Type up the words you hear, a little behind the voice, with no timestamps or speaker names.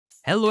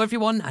Hello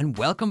everyone and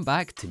welcome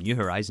back to New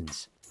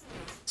Horizons.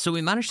 So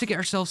we managed to get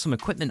ourselves some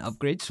equipment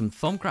upgrades from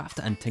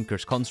Thaumcraft and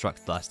Tinker's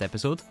Construct last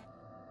episode.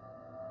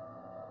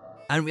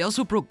 And we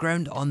also broke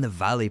ground on the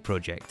Valley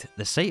project,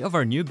 the site of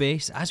our new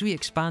base as we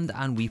expand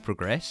and we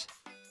progress.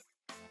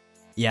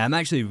 Yeah, I'm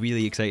actually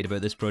really excited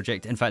about this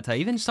project. In fact, I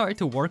even started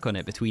to work on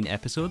it between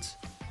episodes.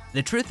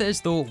 The truth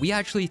is though, we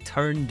actually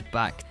turned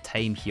back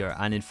time here,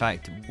 and in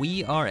fact,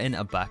 we are in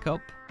a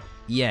backup.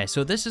 Yeah,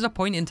 so this is a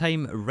point in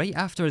time right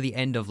after the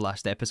end of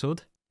last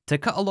episode. To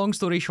cut a long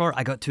story short,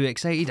 I got too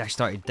excited, I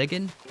started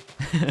digging,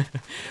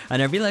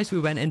 and I realised we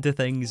went into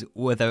things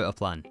without a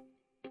plan.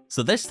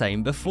 So this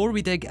time, before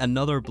we dig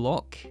another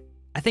block,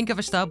 I think I've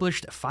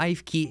established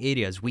 5 key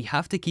areas we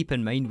have to keep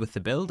in mind with the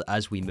build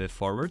as we move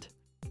forward.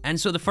 And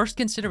so the first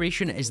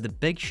consideration is the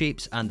big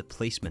shapes and the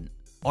placement.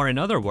 Or in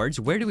other words,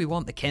 where do we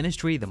want the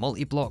chemistry, the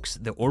multi-blocks,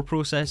 the ore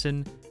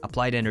processing,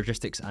 applied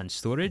energistics and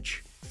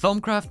storage?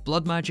 Thaumcraft,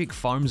 blood magic,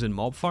 farms and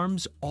mob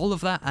farms, all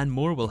of that and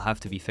more will have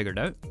to be figured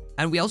out.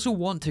 And we also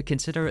want to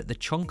consider the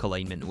chunk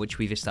alignment which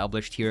we've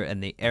established here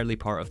in the early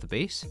part of the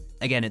base.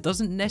 Again, it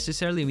doesn't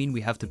necessarily mean we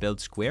have to build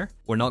square,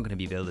 we're not going to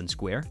be building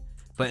square,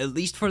 but at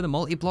least for the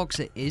multi-blocks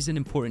it is an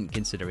important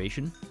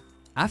consideration.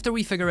 After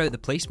we figure out the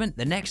placement,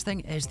 the next thing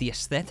is the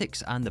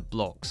aesthetics and the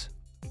blocks.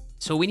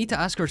 So we need to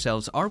ask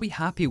ourselves, are we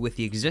happy with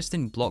the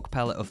existing block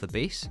palette of the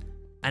base?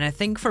 And I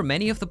think for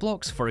many of the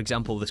blocks, for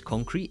example this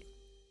concrete,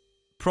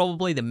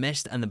 probably the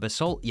mist and the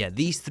basalt, yeah,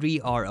 these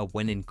 3 are a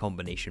winning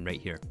combination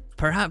right here.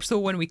 Perhaps though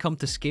when we come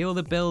to scale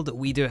the build,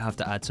 we do have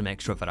to add some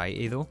extra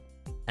variety though.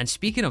 And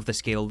speaking of the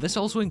scale, this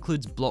also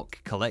includes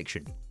block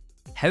collection.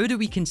 How do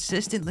we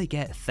consistently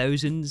get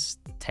thousands,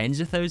 tens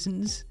of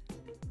thousands,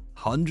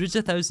 hundreds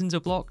of thousands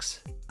of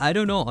blocks? I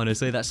don't know,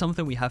 honestly, that's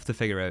something we have to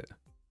figure out.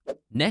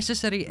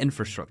 Necessary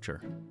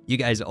infrastructure. You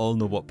guys all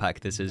know what pack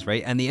this is,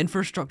 right? And the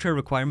infrastructure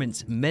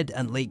requirements mid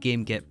and late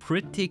game get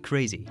pretty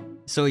crazy.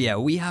 So yeah,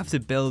 we have to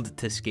build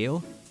to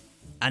scale.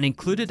 And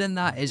included in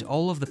that is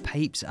all of the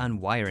pipes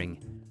and wiring,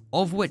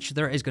 of which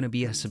there is going to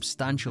be a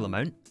substantial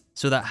amount.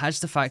 So that has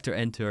to factor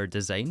into our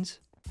designs.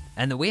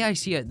 And the way I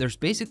see it, there's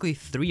basically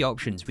 3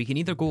 options. We can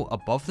either go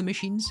above the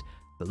machines,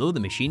 below the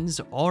machines,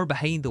 or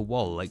behind the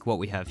wall like what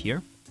we have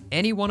here.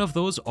 Any one of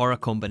those or a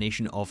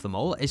combination of them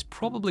all is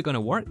probably going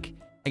to work.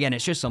 Again,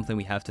 it's just something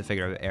we have to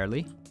figure out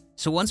early.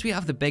 So once we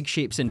have the big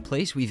shapes in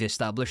place, we've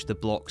established the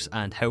blocks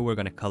and how we're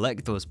going to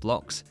collect those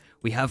blocks.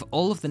 We have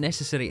all of the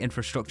necessary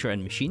infrastructure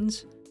and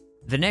machines.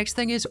 The next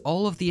thing is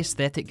all of the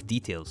aesthetic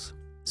details.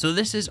 So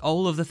this is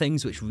all of the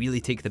things which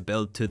really take the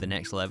build to the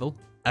next level.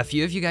 A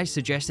few of you guys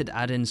suggested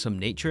adding some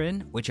nature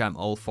in, which I'm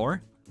all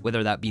for.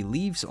 Whether that be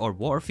leaves or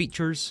water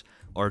features,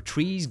 or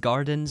trees,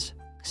 gardens,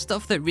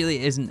 stuff that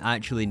really isn't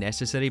actually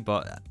necessary,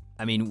 but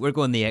I mean, we're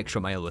going the extra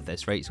mile with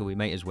this, right? So we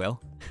might as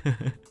well.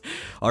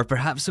 Or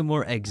perhaps some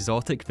more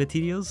exotic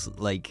materials,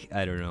 like,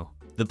 I don't know,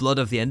 the blood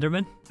of the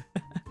Enderman?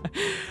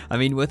 I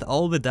mean, with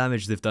all the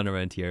damage they've done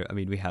around here, I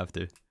mean, we have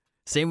to.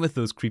 Same with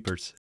those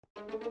creepers.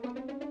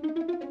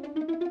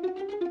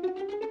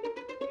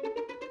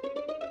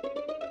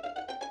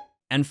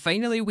 And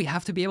finally, we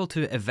have to be able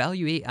to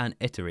evaluate and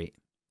iterate.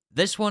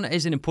 This one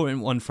is an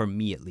important one for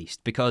me at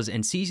least, because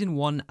in Season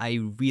 1, I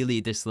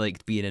really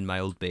disliked being in my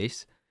old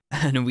base.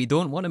 And we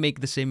don't want to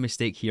make the same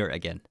mistake here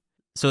again.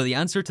 So the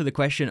answer to the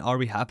question, are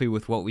we happy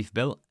with what we've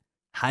built,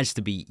 has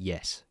to be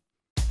yes.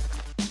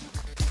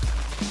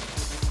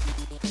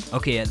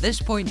 Okay, at this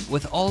point,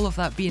 with all of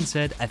that being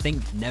said, I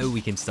think now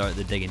we can start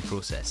the digging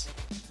process.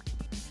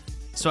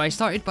 So I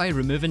started by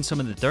removing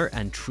some of the dirt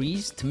and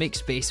trees to make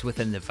space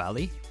within the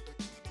valley.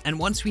 And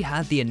once we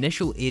had the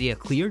initial area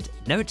cleared,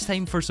 now it's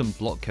time for some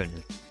block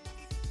counting.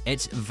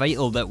 It's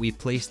vital that we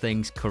place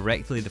things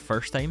correctly the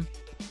first time.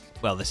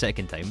 Well, the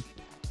second time.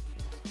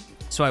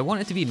 So I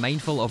wanted to be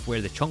mindful of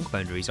where the chunk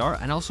boundaries are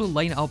and also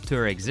line it up to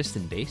our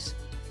existing base,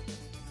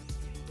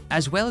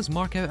 as well as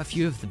mark out a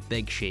few of the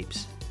big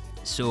shapes.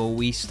 So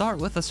we start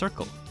with a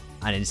circle,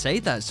 and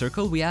inside that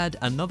circle we add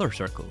another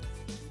circle.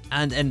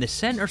 And in the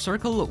center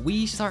circle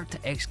we start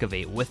to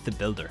excavate with the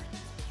builder.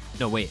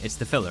 No wait, it's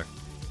the filler.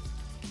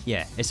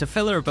 Yeah, it's a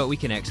filler but we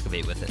can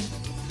excavate with it.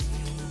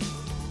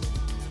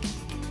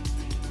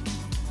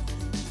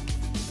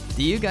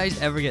 Do you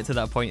guys ever get to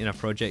that point in a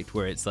project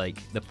where it's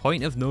like the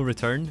point of no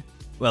return?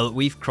 Well,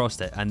 we've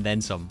crossed it and then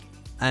some.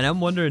 And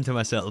I'm wondering to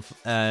myself,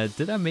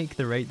 did I make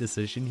the right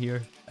decision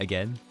here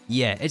again?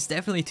 Yeah, it's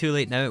definitely too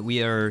late now.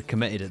 We are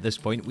committed at this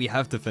point. We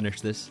have to finish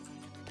this.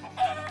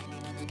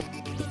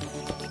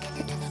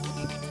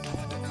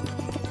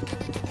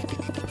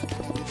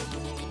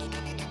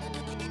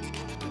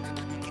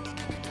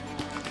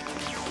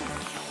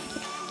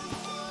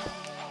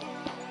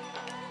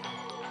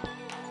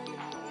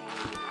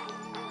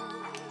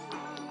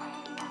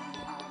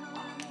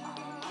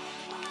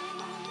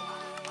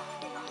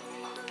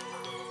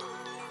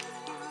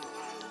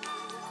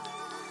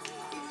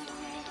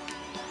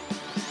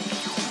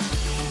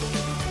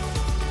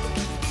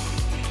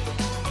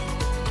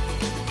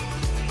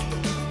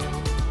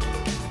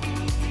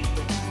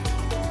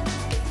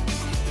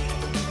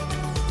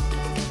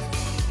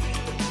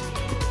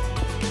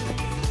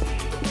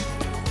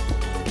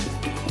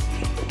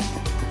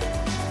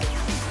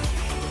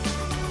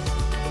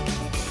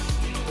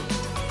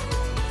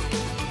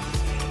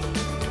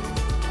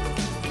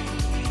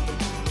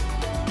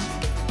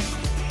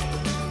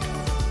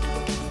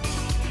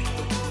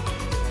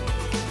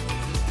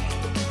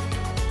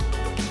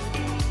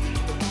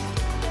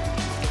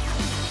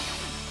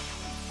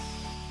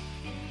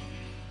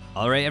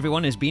 Alright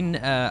everyone, it's been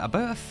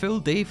about a full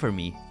day for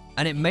me.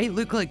 And it might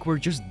look like we're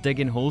just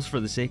digging holes for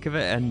the sake of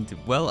it, and,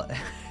 well,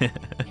 it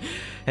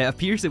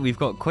appears that we've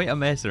got quite a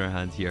mess in our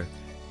hands here.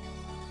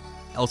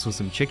 Also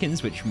some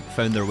chickens which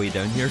found their way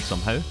down here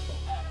somehow.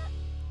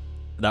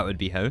 That would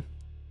be how.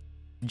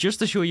 Just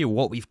to show you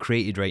what we've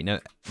created right now.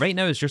 Right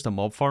now it's just a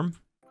mob farm.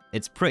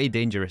 It's pretty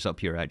dangerous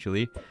up here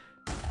actually.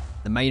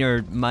 The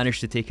miner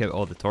managed to take out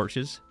all the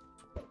torches.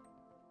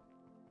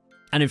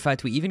 And in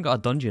fact we even got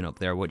a dungeon up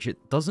there, which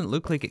it doesn't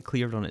look like it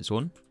cleared on its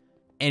own.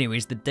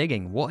 Anyways, the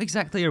digging. What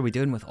exactly are we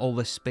doing with all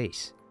this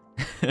space?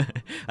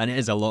 And it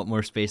is a lot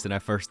more space than I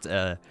first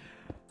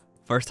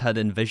had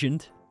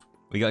envisioned.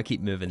 We gotta keep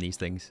moving these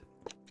things.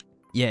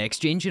 Yeah,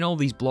 exchanging all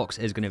these blocks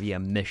is gonna be a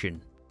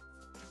mission.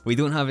 We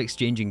don't have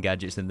exchanging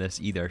gadgets in this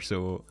either,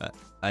 so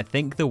I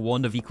think the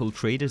Wand of Equal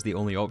Trade is the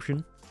only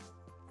option.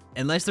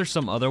 Unless there's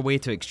some other way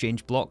to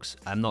exchange blocks,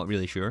 I'm not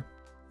really sure.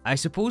 I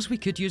suppose we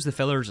could use the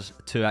fillers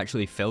to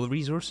actually fill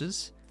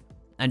resources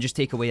and just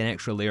take away an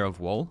extra layer of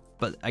wall.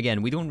 But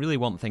again, we don't really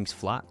want things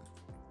flat.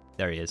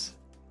 There he is.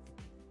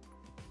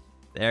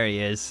 There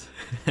he is.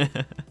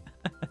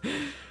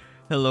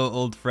 Hello,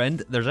 old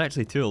friend. There's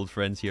actually two old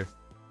friends here.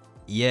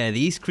 Yeah,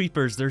 these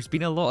creepers, there's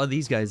been a lot of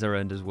these guys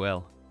around as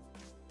well.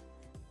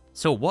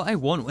 So what I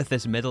want with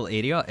this middle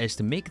area is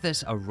to make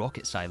this a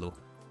rocket silo.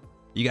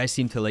 You guys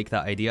seem to like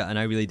that idea, and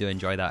I really do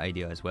enjoy that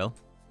idea as well.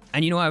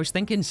 And you know, I was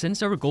thinking,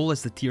 since our goal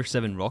is the tier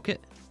 7 rocket,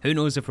 who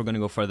knows if we're going to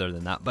go further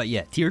than that. But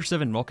yeah, tier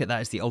 7 rocket,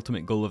 that is the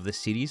ultimate goal of this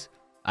series.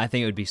 I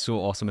think it would be so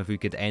awesome if we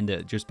could end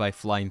it just by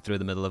flying through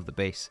the middle of the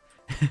base.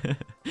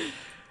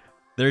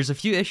 There's a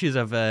few issues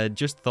I've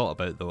just thought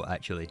about though,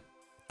 actually.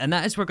 And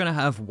that is we're going to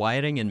have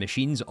wiring and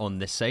machines on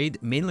this side,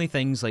 mainly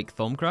things like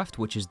Thaumcraft,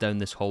 which is down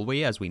this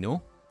hallway as we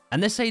know.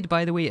 And this side,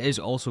 by the way, is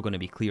also going to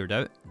be cleared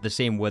out, the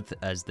same width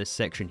as this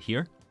section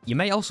here. You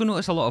might also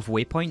notice a lot of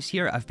waypoints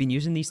here. I've been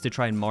using these to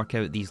try and mark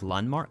out these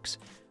landmarks,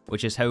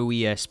 which is how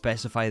we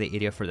specify the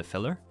area for the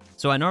filler.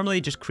 So I normally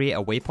just create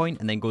a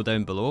waypoint and then go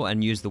down below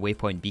and use the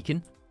waypoint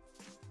beacon.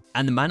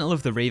 And the Mantle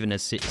of the Raven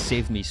has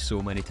saved me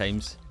so many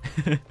times.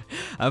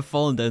 I've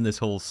fallen down this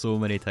hole so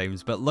many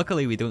times, but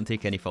luckily we don't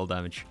take any fall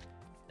damage.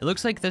 It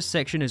looks like this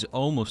section is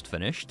almost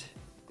finished.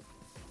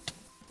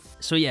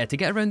 So yeah, to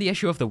get around the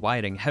issue of the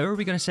wiring, how are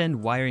we going to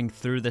send wiring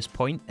through this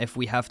point if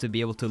we have to be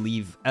able to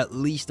leave at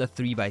least a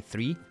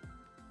 3x3?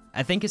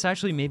 I think it's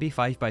actually maybe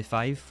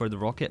 5x5 for the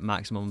rocket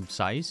maximum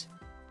size.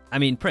 I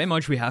mean, pretty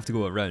much we have to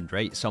go around,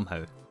 right?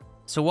 Somehow.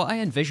 So what I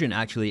envision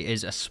actually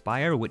is a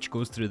spire which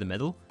goes through the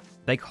middle.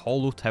 Big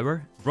hollow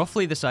tower,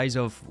 roughly the size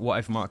of what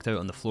I've marked out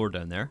on the floor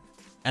down there.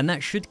 And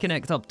that should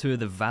connect up to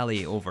the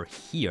valley over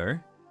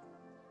here.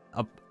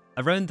 Up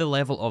around the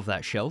level of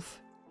that shelf.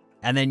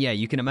 And then yeah,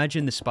 you can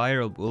imagine the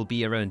spire will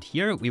be around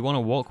here. We want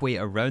a walkway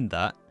around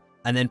that.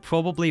 And then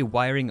probably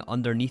wiring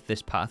underneath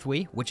this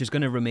pathway, which is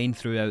going to remain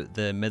throughout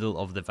the middle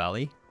of the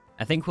valley.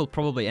 I think we'll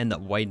probably end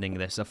up widening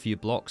this a few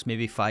blocks,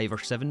 maybe 5 or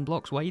 7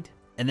 blocks wide.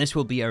 And this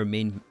will be our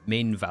main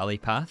valley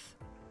path.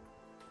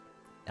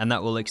 And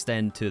that will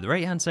extend to the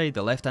right hand side,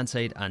 the left hand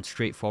side, and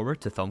straight forward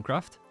to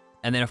Thaumcraft.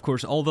 And then of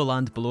course all the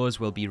land below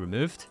us will be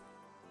removed.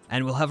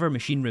 And we'll have our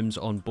machine rooms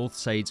on both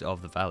sides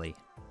of the valley.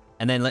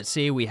 And then let's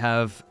say we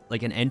have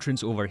like an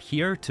entrance over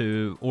here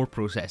to ore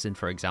processing,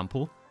 for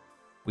example.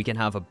 We can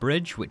have a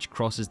bridge which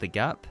crosses the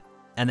gap.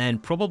 And then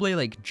probably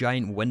like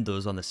giant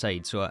windows on the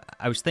side. So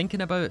I was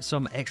thinking about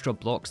some extra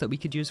blocks that we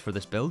could use for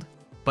this build.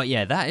 But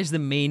yeah, that is the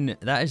main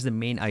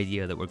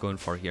idea that we're going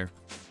for here.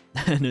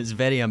 And it's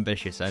very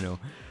ambitious, I know.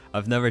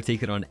 I've never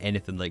taken on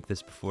anything like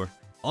this before.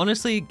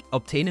 Honestly,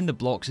 obtaining the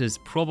blocks is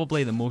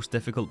probably the most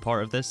difficult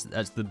part of this.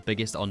 That's the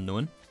biggest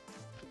unknown.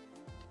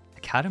 A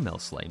caramel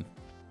slime.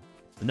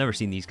 I've never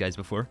seen these guys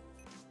before.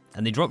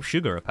 And they drop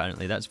sugar,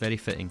 apparently. That's very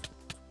fitting.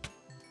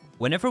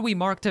 Whenever we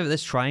marked out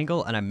this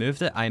triangle and I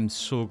moved it, I'm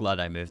so glad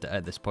I moved it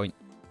at this point.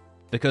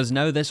 Because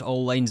now this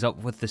all lines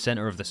up with the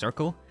center of the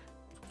circle.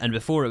 And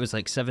before it was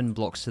like 7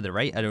 blocks to the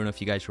right. I don't know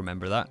if you guys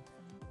remember that.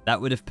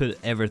 That would have put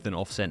everything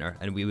off center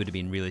and we would have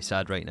been really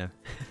sad right now.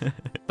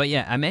 But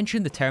yeah, I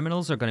mentioned the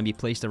terminals are going to be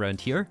placed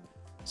around here.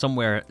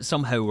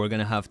 Somehow we're going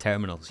to have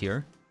terminals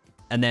here.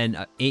 And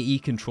then AE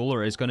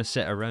controller is going to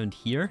sit around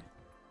here.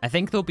 I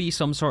think there'll be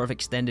some sort of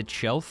extended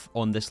shelf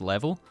on this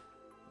level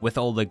with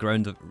all the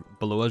ground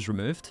below us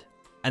removed.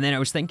 And then I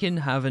was thinking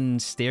having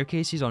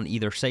staircases on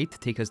either side to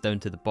take us down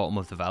to the bottom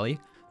of the valley,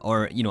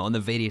 or, you know, on the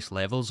various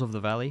levels of the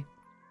valley.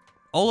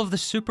 All of the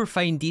super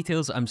fine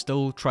details I'm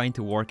still trying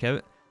to work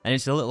out, and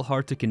it's a little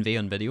hard to convey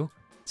on video,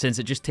 since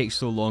it just takes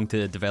so long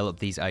to develop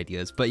these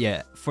ideas. But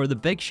yeah, for the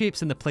big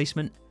shapes and the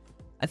placement,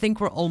 I think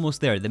we're almost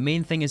there. The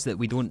main thing is that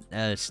we don't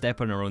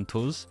step on our own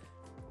toes,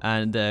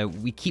 and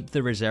we keep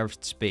the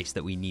reserved space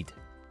that we need.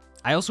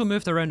 I also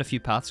moved around a few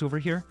paths over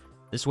here.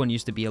 This one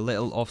used to be a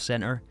little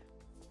off-center.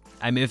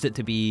 I moved it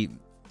to be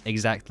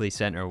exactly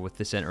center with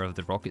the center of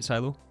the rocket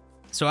silo.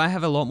 So I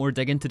have a lot more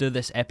digging to do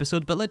this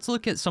episode, but let's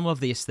look at some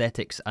of the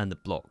aesthetics and the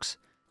blocks.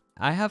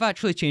 I have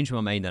actually changed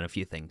my mind on a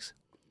few things.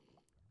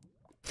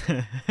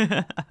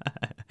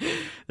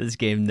 This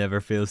game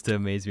never fails to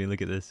amaze me,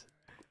 look at this.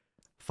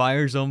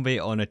 Fire zombie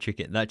on a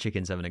chicken. That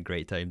chicken's having a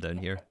great time down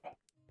here.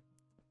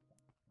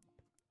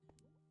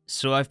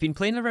 So I've been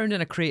playing around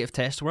in a creative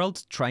test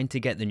world, trying to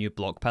get the new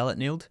block palette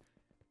nailed.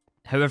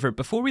 However,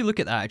 before we look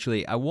at that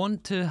actually, I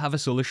want to have a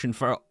solution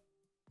for...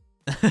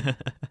 I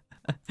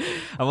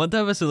want to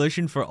have a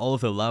solution for all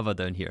of the lava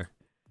down here.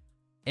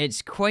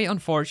 It's quite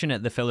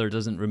unfortunate the filler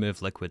doesn't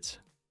remove liquids.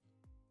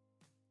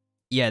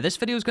 Yeah, this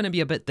video is going to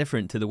be a bit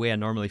different to the way I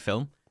normally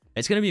film.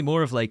 It's going to be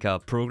more of like a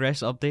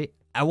progress update.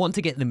 I want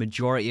to get the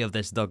majority of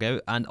this dug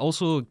out and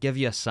also give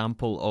you a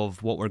sample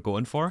of what we're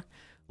going for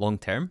long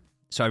term.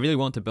 So I really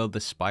want to build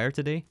this spire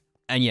today.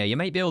 And yeah, you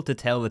might be able to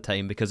tell the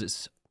time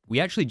because we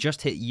actually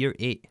just hit year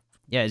 8.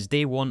 Yeah, it's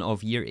day 1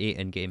 of year 8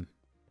 in game.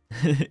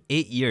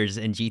 8 years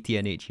in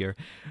GTNH here.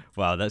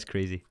 Wow, that's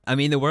crazy. I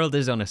mean, the world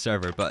is on a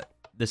server, but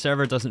the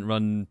server doesn't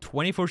run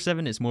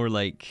 24/7. It's more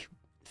like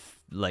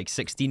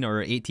 16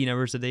 or 18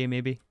 hours a day,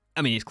 maybe.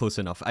 I mean, it's close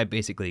enough. I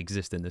basically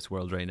exist in this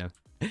world right now.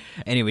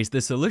 Anyways,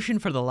 the solution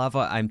for the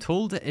lava, I'm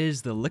told,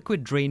 is the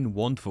Liquid Drain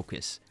Wand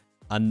Focus.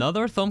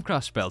 Another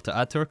Thaumcraft spell to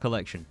add to our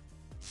collection.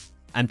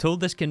 I'm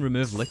told this can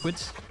remove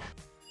liquids.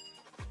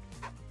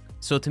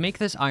 So to make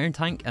this iron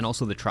tank and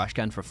also the trash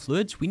can for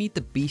fluids, we need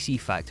the BC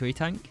factory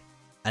tank.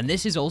 And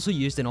this is also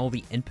used in all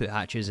the input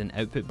hatches and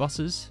output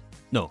buses.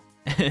 No,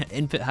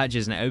 input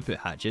hatches and output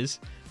hatches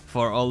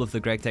for all of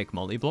the Gregtech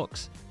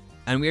multi-blocks.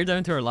 And we're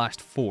down to our last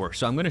 4,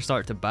 so I'm going to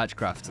start to batch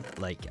craft,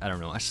 like, I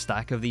don't know, a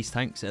stack of these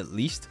tanks at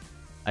least.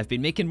 I've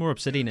been making more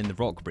obsidian in the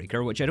rock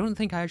breaker, which I don't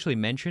think I actually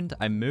mentioned.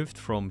 I moved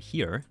from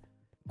here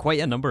quite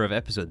a number of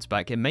episodes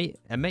back. It might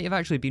have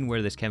actually been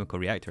where this chemical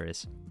reactor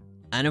is.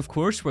 And of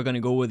course, we're going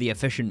to go with the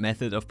efficient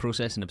method of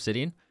processing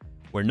obsidian.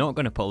 We're not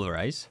going to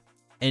pulverize.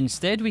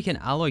 Instead, we can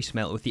alloy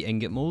smelt with the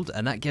ingot mold,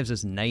 and that gives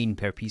us 9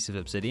 per piece of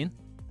obsidian.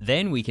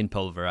 Then we can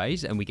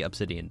pulverize, and we get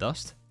obsidian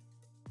dust.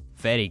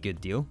 Very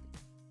good deal.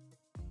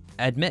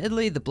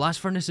 Admittedly, the blast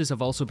furnaces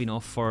have also been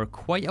off for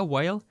quite a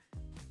while.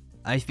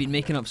 I've been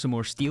making up some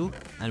more steel,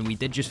 and we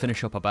did just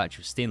finish up a batch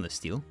of stainless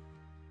steel.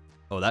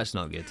 Oh, that's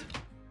not good.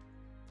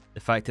 The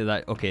fact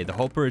that, okay, the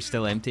hopper is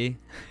still empty.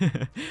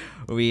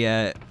 We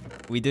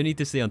do need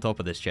to stay on top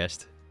of this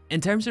chest. In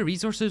terms of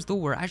resources though,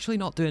 we're actually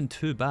not doing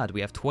too bad.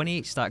 We have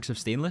 28 stacks of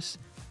stainless,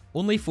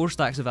 only 4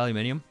 stacks of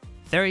aluminium,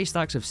 30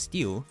 stacks of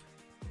steel,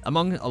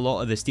 among a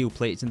lot of the steel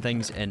plates and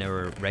things in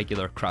our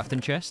regular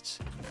crafting chests.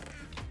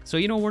 So,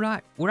 you know,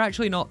 we're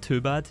actually not too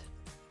bad.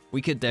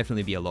 We could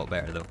definitely be a lot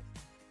better though.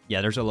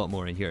 Yeah, there's a lot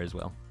more in here as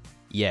well.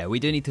 Yeah, we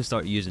do need to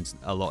start using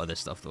a lot of this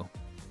stuff though.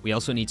 We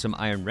also need some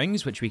iron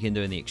rings, which we can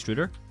do in the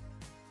extruder.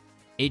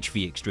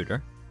 HV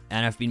extruder.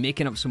 And I've been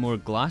making up some more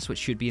glass, which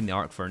should be in the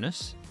arc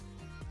furnace.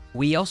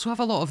 We also have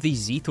a lot of these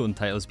Z-tone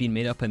tiles being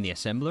made up in the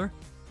assembler,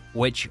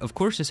 which of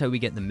course is how we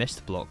get the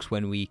mist blocks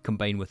when we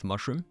combine with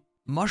mushroom.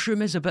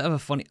 Mushroom is a bit of a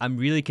funny... I'm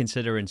really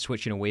considering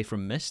switching away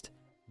from mist,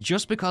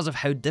 just because of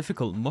how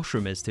difficult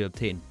mushroom is to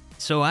obtain.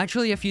 So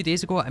actually a few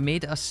days ago I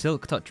made a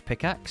silk touch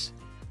pickaxe.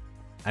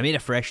 I made a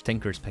fresh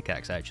tinker's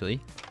pickaxe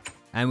actually.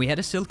 And we had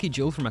a silky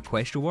jewel from a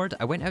quest reward.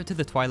 I went out to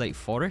the Twilight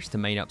Forest to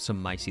mine up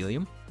some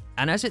mycelium.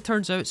 And as it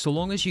turns out, so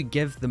long as you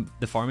give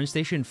the farming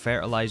station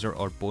fertilizer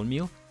or bone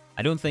meal,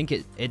 I don't think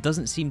it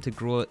doesn't seem to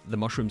grow the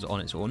mushrooms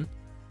on its own.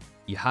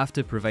 You have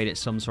to provide it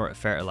some sort of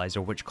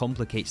fertilizer, which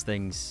complicates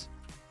things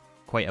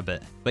quite a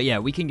bit. But yeah,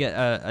 we can get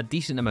a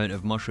decent amount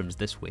of mushrooms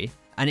this way.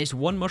 And it's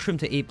 1 mushroom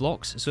to 8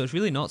 blocks, so it's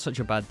really not such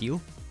a bad deal.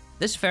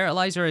 This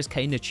fertilizer is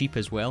kind of cheap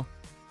as well.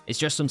 It's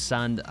just some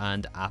sand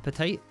and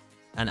apatite.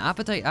 And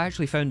apatite I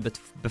actually found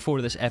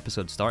before this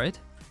episode started.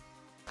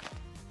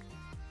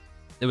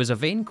 There was a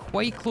vein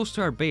quite close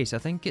to our base. I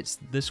think it's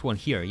this one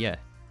here, yeah.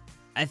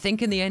 I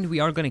think in the end we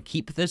are going to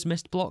keep this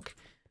mist block,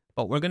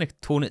 but we're going to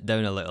tone it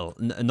down a little.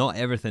 Not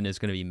everything is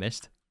going to be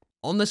mist.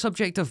 On the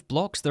subject of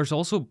blocks, there's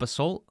also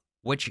basalt,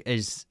 which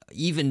is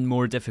even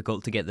more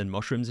difficult to get than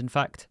mushrooms, in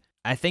fact.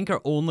 I think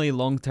our only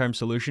long-term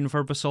solution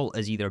for basalt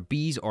is either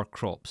bees or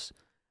crops,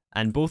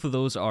 and both of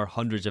those are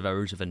hundreds of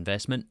hours of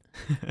investment,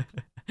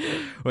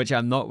 which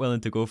I'm not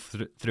willing to go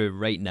through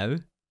right now.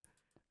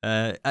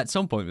 At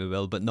some point we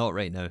will, but not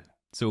right now.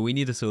 So we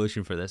need a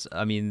solution for this.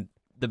 I mean,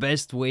 the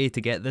best way to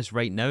get this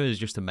right now is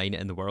just to mine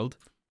it in the world.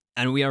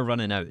 And we are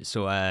running out,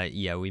 so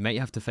yeah, we might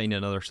have to find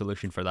another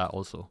solution for that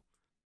also.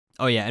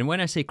 Oh yeah, and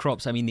when I say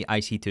crops, I mean the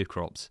IC2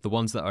 crops, the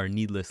ones that are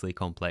needlessly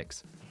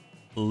complex.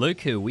 Look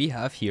who we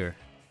have here.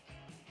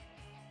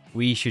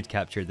 We should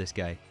capture this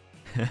guy.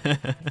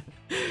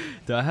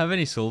 Do I have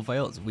any soul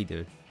vials? We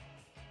do.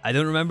 I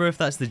don't remember if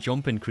that's the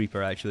jumping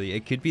creeper actually.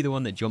 It could be the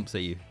one that jumps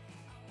at you.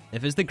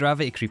 If it's the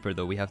gravity creeper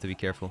though, we have to be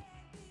careful.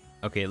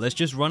 Okay, let's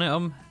just run at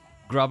him,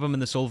 grab him in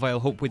the soul vial,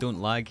 hope we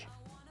don't lag.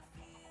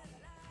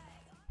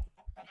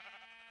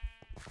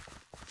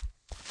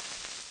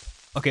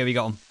 Okay, we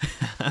got him.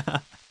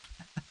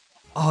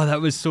 Oh,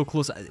 that was so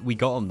close. We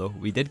got him though.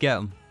 We did get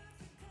him.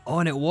 Oh,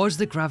 and it was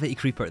the gravity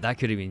creeper. That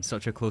could have been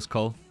such a close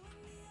call.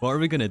 What are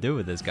we going to do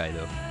with this guy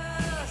though?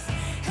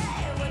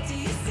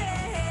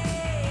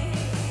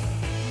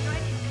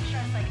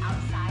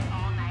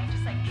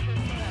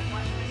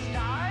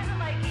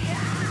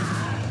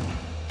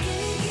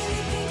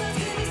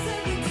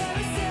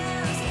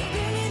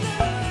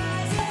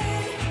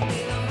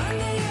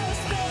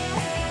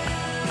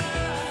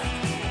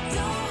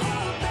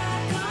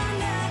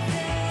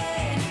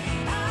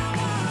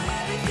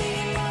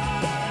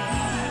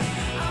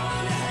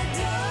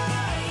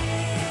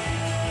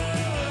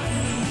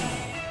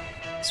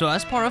 So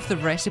as part of the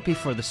recipe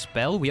for the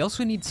spell, we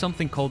also need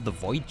something called the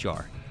Void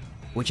Jar,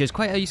 which is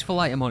quite a useful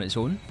item on its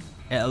own.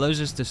 It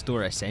allows us to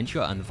store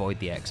Essentia and void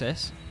the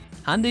excess.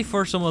 Handy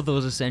for some of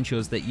those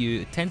Essentials that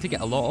you tend to get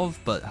a lot of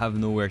but have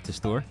nowhere to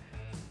store,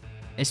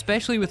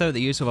 especially without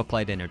the use of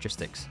applied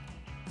energistics.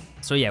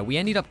 So yeah, we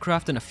ended up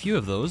crafting a few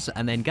of those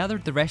and then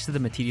gathered the rest of the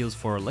materials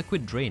for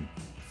Liquid Drain.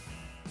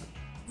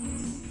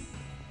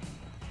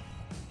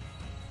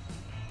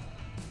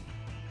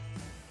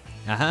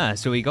 Aha,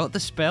 so we got the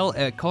spell.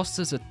 It costs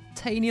us a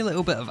tiny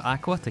little bit of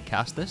aqua to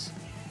cast this.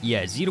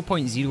 Yeah,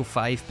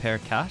 0.05 per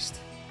cast.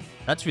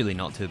 That's really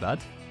not too bad.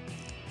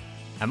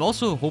 I'm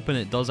also hoping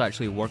it does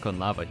actually work on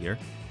lava here.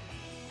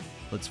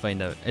 Let's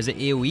find out. Is it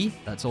AoE?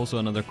 That's also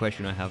another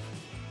question I have.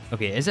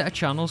 Okay, is it a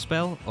channel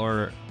spell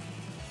or...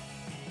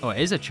 Oh,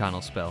 it is a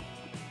channel spell.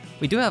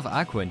 We do have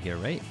aqua in here,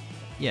 right?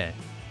 Yeah.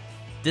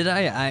 Did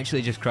I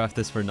actually just craft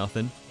this for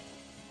nothing?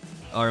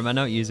 Or am I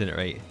not using it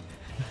right?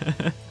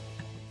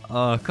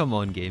 Oh, come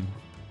on, game.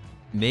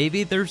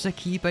 Maybe there's a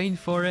keybind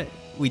for it?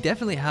 We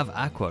definitely have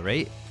aqua,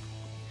 right?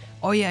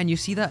 Oh yeah, and you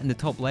see that in the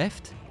top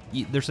left?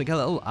 There's like a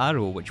little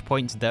arrow which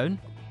points down,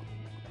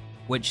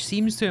 which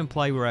seems to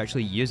imply we're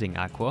actually using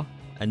aqua,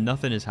 and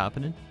nothing is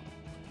happening.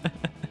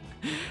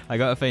 I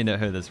gotta find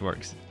out how this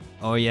works.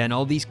 Oh yeah, and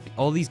all these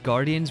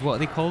guardians, what are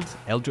they called?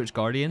 Eldritch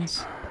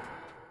Guardians?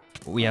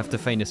 We have to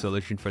find a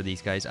solution for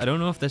these guys. I don't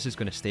know if this is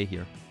gonna stay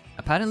here.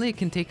 Apparently it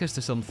can take us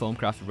to some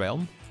Thaumcraft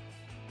realm,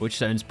 which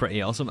sounds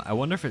pretty awesome. I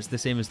wonder if it's the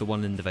same as the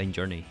one in Divine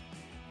Journey,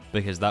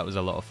 because that was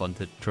a lot of fun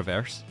to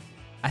traverse.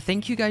 I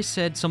think you guys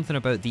said something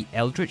about the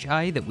Eldritch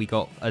Eye that we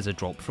got as a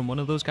drop from one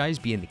of those guys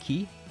being the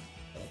key.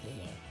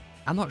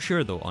 I'm not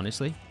sure though,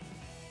 honestly.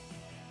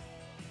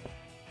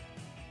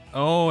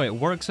 Oh, it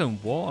works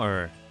on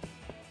water.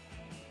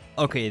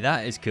 Okay,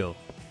 that is cool.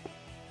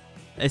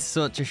 It's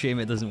such a shame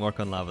it doesn't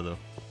work on lava though.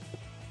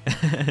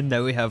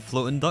 Now we have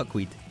floating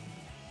duckweed.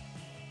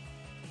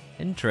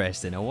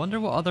 Interesting. I wonder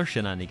what other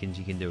shenanigans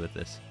you can do with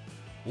this.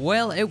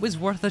 Well, it was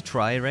worth a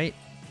try, right?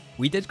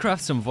 We did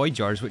craft some void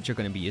jars which are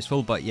going to be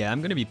useful, but yeah, I'm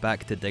going to be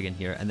back to digging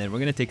here and then we're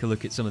going to take a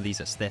look at some of these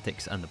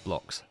aesthetics and the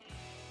blocks.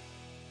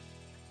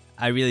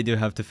 I really do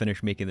have to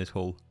finish making this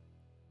hole.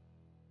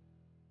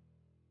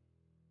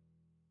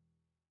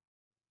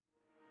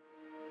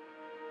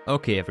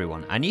 Okay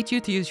everyone, I need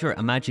you to use your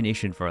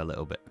imagination for a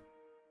little bit.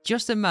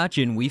 Just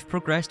imagine we've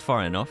progressed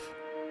far enough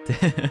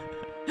to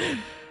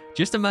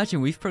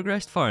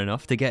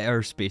get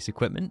our space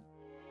equipment.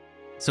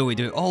 So we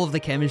do all of the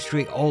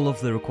chemistry, all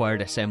of the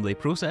required assembly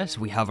process.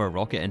 We have our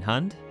rocket in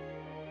hand.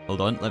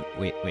 Hold on,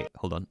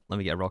 hold on. Let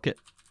me get a rocket.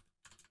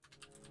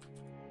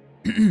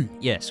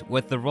 Yes,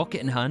 with the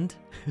rocket in hand,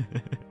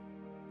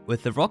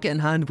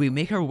 we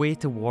make our way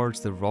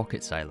towards the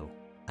rocket silo.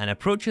 And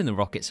approaching the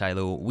rocket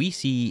silo, we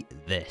see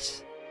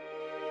this.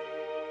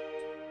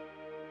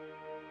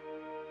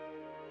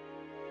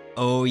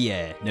 Oh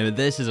yeah, now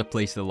this is a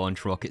place to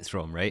launch rockets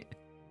from, right?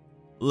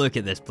 Look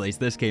at this place,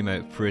 this came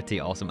out pretty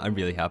awesome. I'm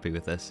really happy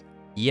with this.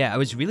 Yeah, I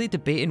was really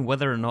debating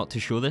whether or not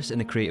to show this in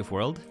the creative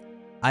world.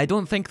 I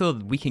don't think though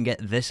we can get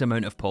this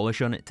amount of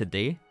polish on it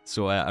today,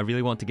 so I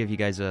really want to give you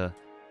guys a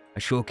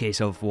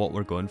showcase of what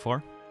we're going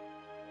for.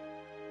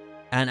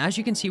 And as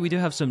you can see, we do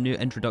have some new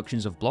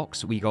introductions of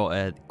blocks. We got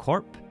a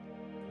corp.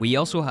 We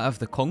also have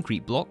the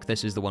concrete block.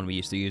 This is the one we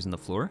used to use on the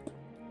floor.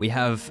 We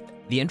have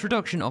the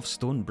introduction of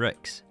stone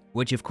bricks,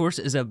 which of course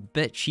is a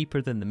bit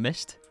cheaper than the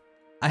mist.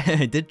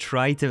 I did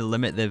try to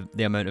limit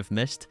the amount of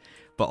mist,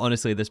 but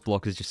honestly this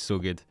block is just so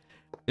good.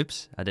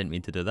 Oops, I didn't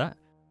mean to do that.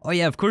 Oh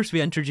yeah, of course we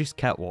introduced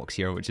catwalks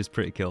here, which is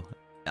pretty cool.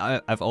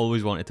 I've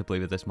always wanted to play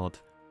with this mod.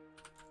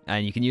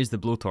 And you can use the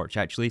blowtorch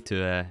actually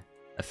to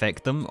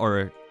affect them,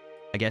 or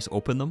I guess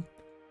open them.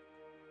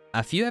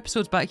 A few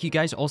episodes back you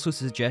guys also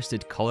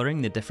suggested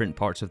colouring the different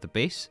parts of the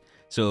base,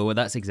 so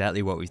that's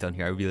exactly what we've done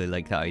here. I really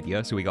like that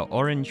idea. So we got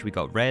orange, we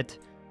got red,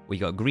 we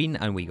got green,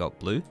 and we got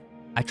blue.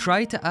 I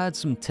tried to add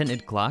some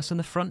tinted glass on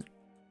the front,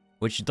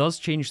 which does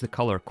change the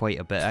colour quite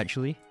a bit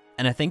actually.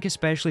 And I think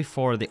especially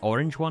for the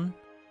orange one,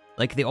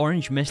 like the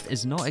orange mist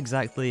is not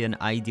exactly an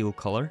ideal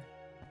colour.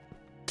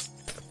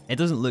 It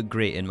doesn't look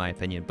great in my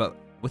opinion, but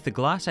with the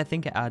glass I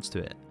think it adds to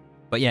it.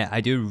 But yeah,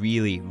 I do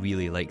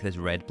really like this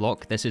red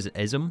block. This is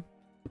Ism,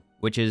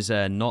 which is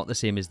not the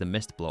same as the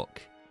mist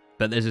block,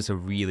 but this is a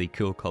really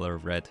cool colour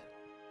of red.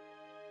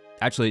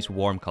 Actually, it's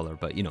warm colour,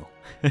 but you know.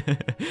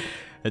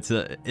 It's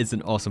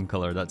an awesome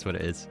colour, that's what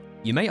it is.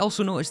 You might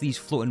also notice these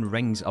floating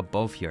rings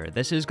above here.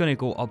 This is going to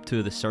go up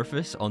to the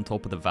surface on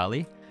top of the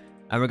valley.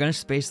 And we're going to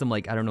space them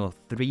like, I don't know,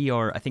 3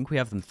 or I think we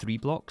have them 3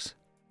 blocks.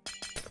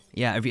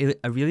 Yeah,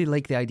 I really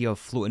like the idea of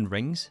floating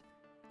rings.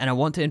 And I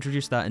want to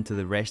introduce that into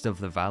the rest of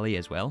the valley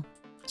as well.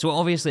 So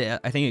obviously,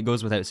 I think it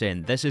goes without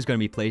saying, this is going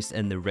to be placed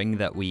in the ring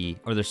that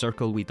or the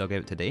circle we dug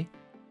out today.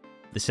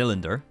 The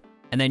cylinder.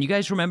 And then you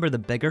guys remember the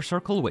bigger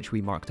circle, which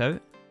we marked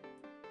out?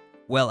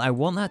 Well, I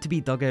want that to be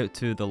dug out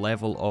to the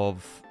level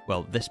of,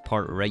 well, this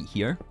part right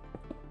here.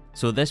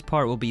 So this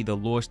part will be the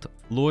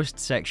lowest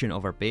section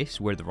of our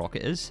base, where the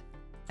rocket is.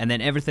 And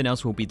then everything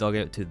else will be dug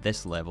out to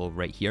this level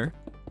right here.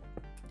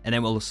 And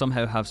then we'll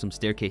somehow have some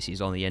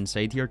staircases on the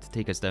inside here to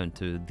take us down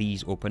to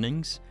these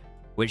openings,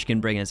 which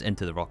can bring us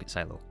into the rocket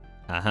silo.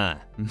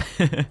 Aha.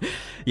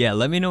 Yeah,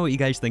 let me know what you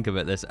guys think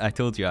about this. I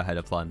told you I had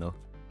a plan though.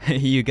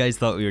 You guys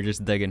thought we were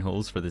just digging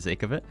holes for the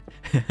sake of it.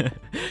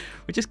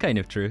 Which is kind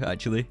of true,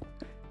 actually.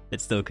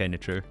 It's still kind of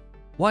true.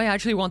 What I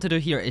actually want to do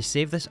here is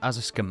save this as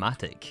a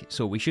schematic.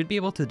 So we should be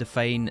able to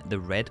define the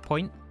red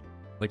point,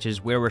 which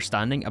is where we're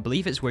standing. I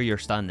believe it's where you're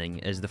standing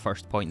is the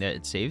first point that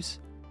it saves.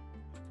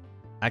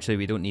 Actually,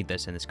 we don't need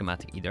this in the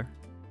schematic either.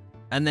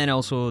 And then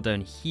also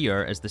down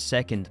here is the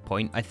second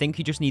point. I think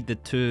you just need the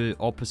two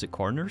opposite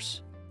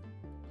corners,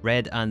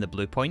 red and the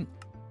blue point.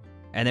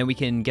 And then we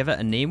can give it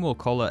a name. We'll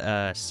call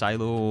it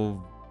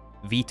Silo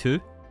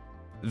V2.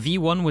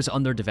 V1 was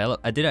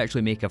underdeveloped. I did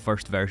actually make a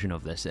first version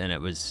of this and it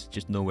was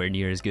just nowhere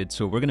near as good.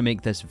 So we're going to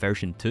make this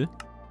version 2.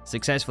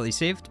 Successfully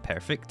saved.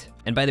 Perfect.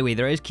 And by the way,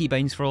 there is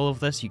keybinds for all of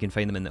this. You can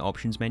find them in the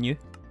options menu.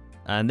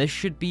 And this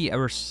should be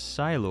our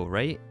silo,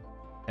 right?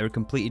 Our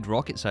completed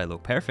rocket silo.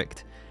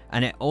 Perfect.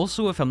 And it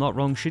also, if I'm not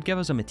wrong, should give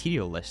us a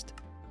material list.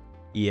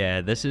 Yeah,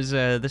 this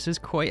is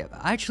quite...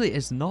 Actually,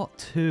 it's not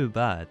too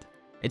bad.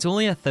 It's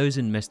only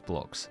 1,000 mist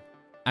blocks.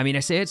 I mean,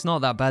 I say it's not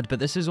that bad, but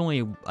this is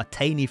only a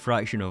tiny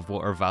fraction of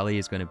what our valley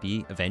is going to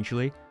be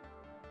eventually.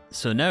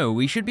 So now,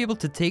 we should be able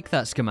to take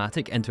that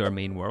schematic into our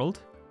main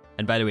world.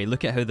 And by the way,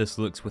 look at how this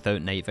looks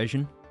without night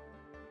vision.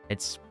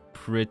 It's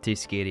pretty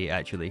scary,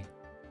 actually.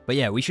 But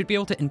yeah, we should be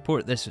able to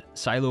import this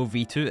Silo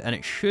V2, and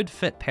it should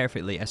fit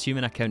perfectly,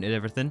 assuming I counted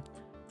everything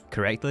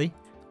correctly.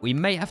 We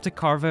might have to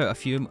carve out a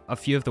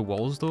few of the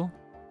walls, though.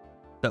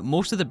 But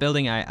most of the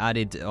building I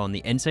added on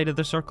the inside of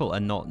the circle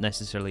and not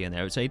necessarily on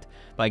the outside.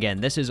 But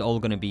again, this is all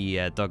going to be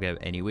dug out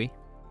anyway.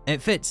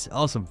 It fits.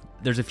 Awesome.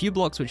 There's a few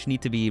blocks which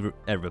need to be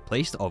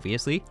replaced,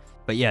 obviously.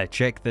 But yeah,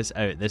 check this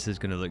out. This is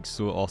going to look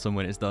so awesome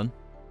when it's done.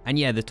 And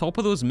yeah, the top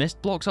of those mist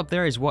blocks up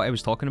there is what I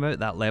was talking about,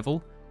 that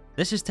level.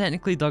 This is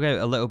technically dug out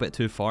a little bit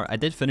too far. I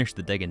did finish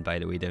the digging, by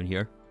the way, down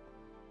here.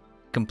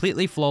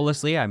 Completely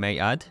flawlessly, I might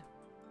add.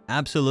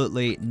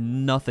 Absolutely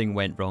nothing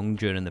went wrong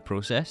during the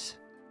process.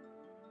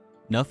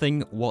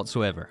 Nothing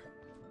whatsoever.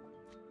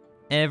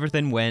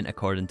 Everything went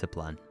according to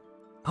plan.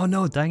 Oh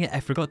no, dang it, I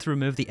forgot to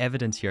remove the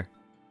evidence here.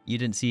 You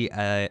didn't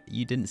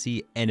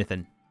see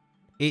anything.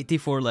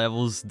 84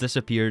 levels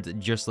disappeared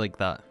just like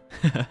that.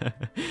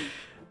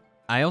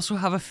 I also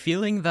have a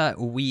feeling that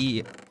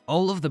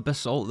all of the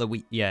basalt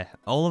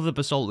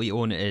we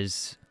own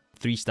is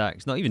 3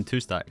 stacks, not even 2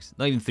 stacks,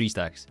 not even 3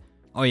 stacks.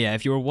 Oh yeah,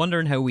 if you were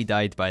wondering how we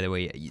died, by the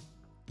way,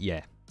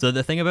 yeah. So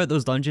the thing about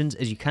those dungeons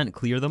is you can't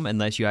clear them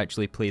unless you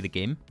actually play the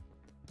game.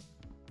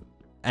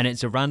 And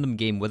it's a random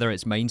game, whether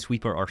it's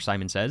Minesweeper or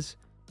Simon Says.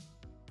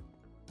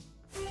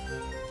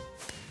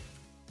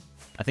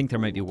 I think there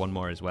might be one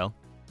more as well.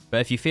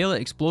 But if you fail,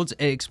 it explodes.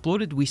 It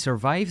exploded. We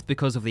survived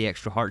because of the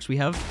extra hearts we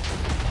have.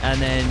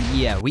 And then,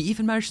 yeah, we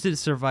even managed to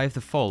survive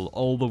the fall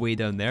all the way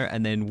down there.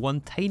 And then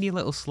one tiny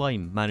little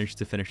slime managed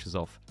to finish us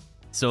off.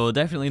 So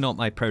definitely not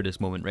my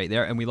proudest moment right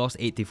there. And we lost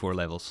 84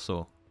 levels,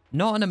 so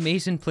not an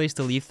amazing place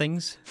to leave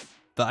things.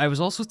 But I was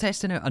also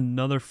testing out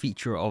another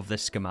feature of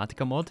this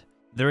Schematica mod.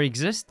 There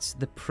exists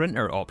the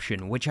printer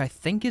option, which I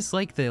think is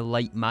like the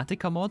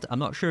Lightmatica mod. I'm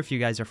not sure if you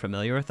guys are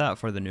familiar with that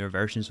for the newer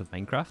versions of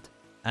Minecraft.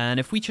 And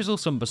if we chisel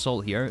some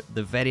basalt here,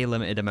 the very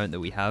limited amount that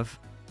we have,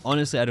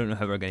 honestly I don't know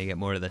how we're going to get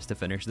more of this to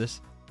finish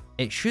this.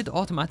 It should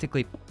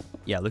automatically,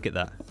 yeah, look at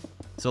that.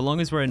 So long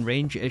as we're in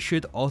range, it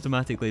should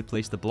automatically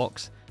place the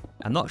blocks.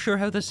 I'm not sure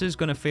how this is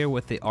going to fare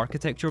with the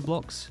architecture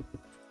blocks.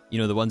 You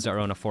know, the ones that are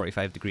on a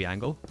 45-degree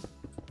angle.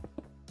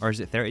 Or is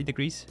it 30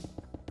 degrees?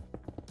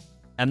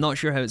 I'm not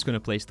sure how it's going to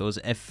place those,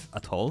 if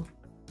at all.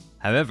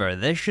 However,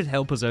 this should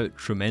help us out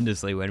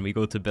tremendously when we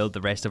go to build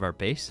the rest of our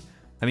base.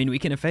 I mean, we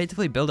can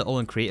effectively build it all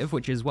in creative,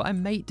 which is what I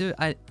might do.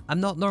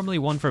 I'm not normally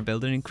one for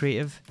building in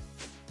creative.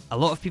 A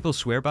lot of people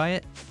swear by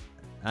it,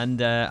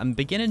 and I'm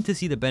beginning to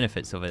see the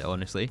benefits of it,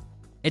 honestly.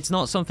 It's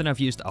not something I've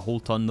used a whole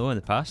ton, though, in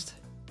the past.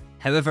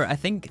 However, I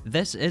think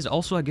this is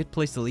also a good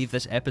place to leave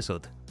this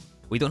episode.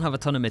 We don't have a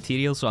ton of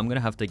material, so I'm going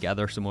to have to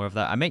gather some more of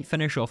that. I might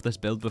finish off this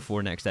build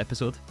before next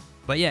episode.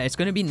 But yeah, it's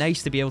going to be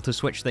nice to be able to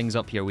switch things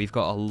up here. We've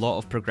got a lot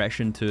of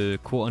progression to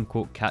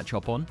quote-unquote catch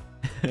up on.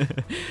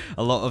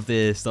 A lot of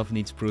the stuff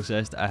needs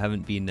processed. I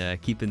haven't been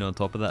keeping on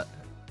top of that.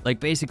 Like,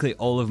 basically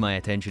all of my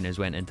attention has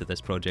went into this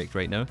project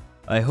right now.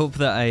 I hope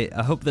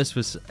this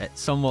was a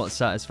somewhat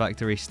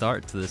satisfactory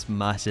start to this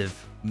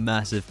massive,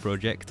 massive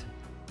project.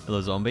 Hello,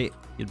 zombie.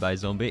 Goodbye,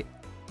 zombie.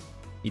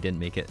 He didn't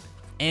make it.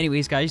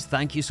 Anyways, guys,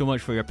 thank you so much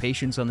for your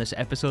patience on this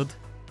episode.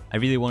 I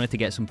really wanted to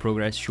get some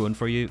progress shown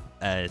for you,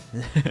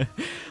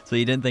 so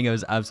you didn't think I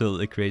was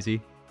absolutely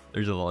crazy.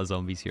 There's a lot of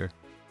zombies here.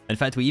 In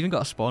fact, we even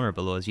got a spawner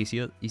below us. You see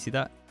it? You see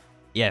that?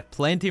 Yeah,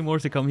 plenty more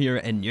to come here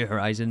in New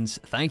Horizons.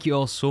 Thank you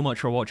all so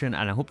much for watching,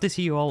 and I hope to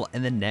see you all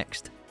in the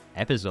next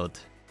episode.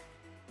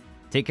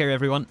 Take care,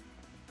 everyone.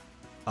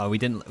 Oh,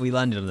 we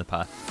landed on the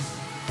path.